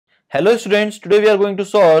Hello students, today we are going to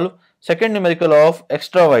solve second numerical of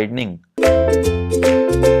extra widening.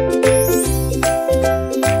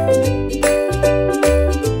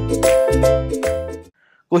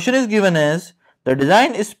 Question is given as the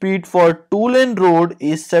design speed for two-lane road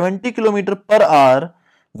is 70 km per hour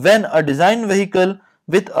when a design vehicle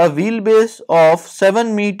with a wheelbase of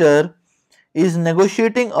 7 meter is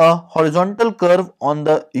negotiating a horizontal curve on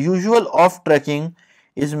the usual off tracking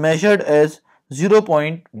is measured as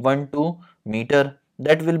 0.12 meter.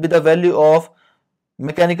 That will be the value of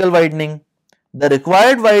mechanical widening. The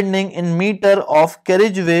required widening in meter of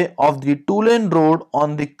carriageway of the two-lane road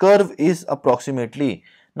on the curve is approximately.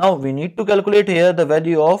 Now we need to calculate here the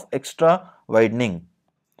value of extra widening.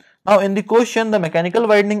 Now in the question the mechanical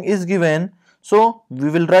widening is given, so we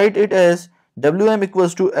will write it as Wm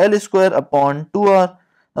equals to L square upon 2R.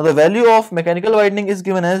 Now the value of mechanical widening is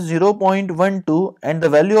given as 0.12 and the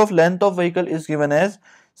value of length of vehicle is given as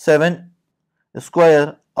 7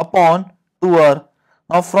 square upon 2R.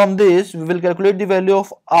 Now from this we will calculate the value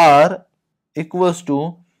of R equals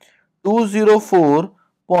to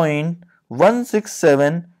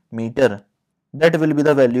 204.167 meter. That will be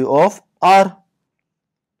the value of R.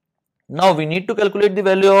 Now we need to calculate the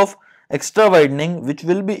value of extra widening, which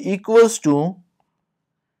will be equals to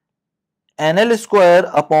NL square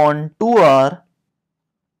upon 2R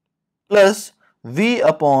plus V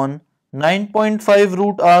upon 9.5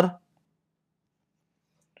 root R.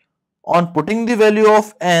 On putting the value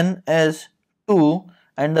of N as 2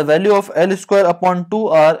 and the value of L square upon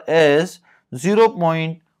 2R as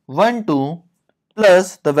 0.12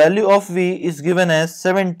 plus the value of V is given as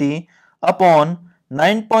 70 upon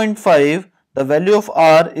 9.5, the value of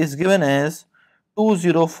R is given as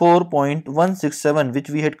 204.167, which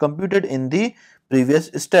we had computed in the previous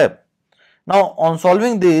step. Now on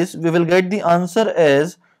solving this we will get the answer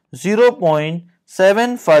as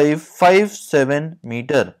 0.7557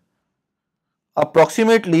 meter.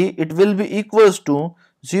 Approximately it will be equals to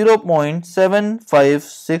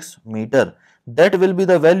 0.756 meter. That will be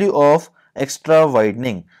the value of extra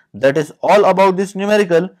widening. That is all about this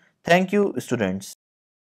numerical. Thank you students.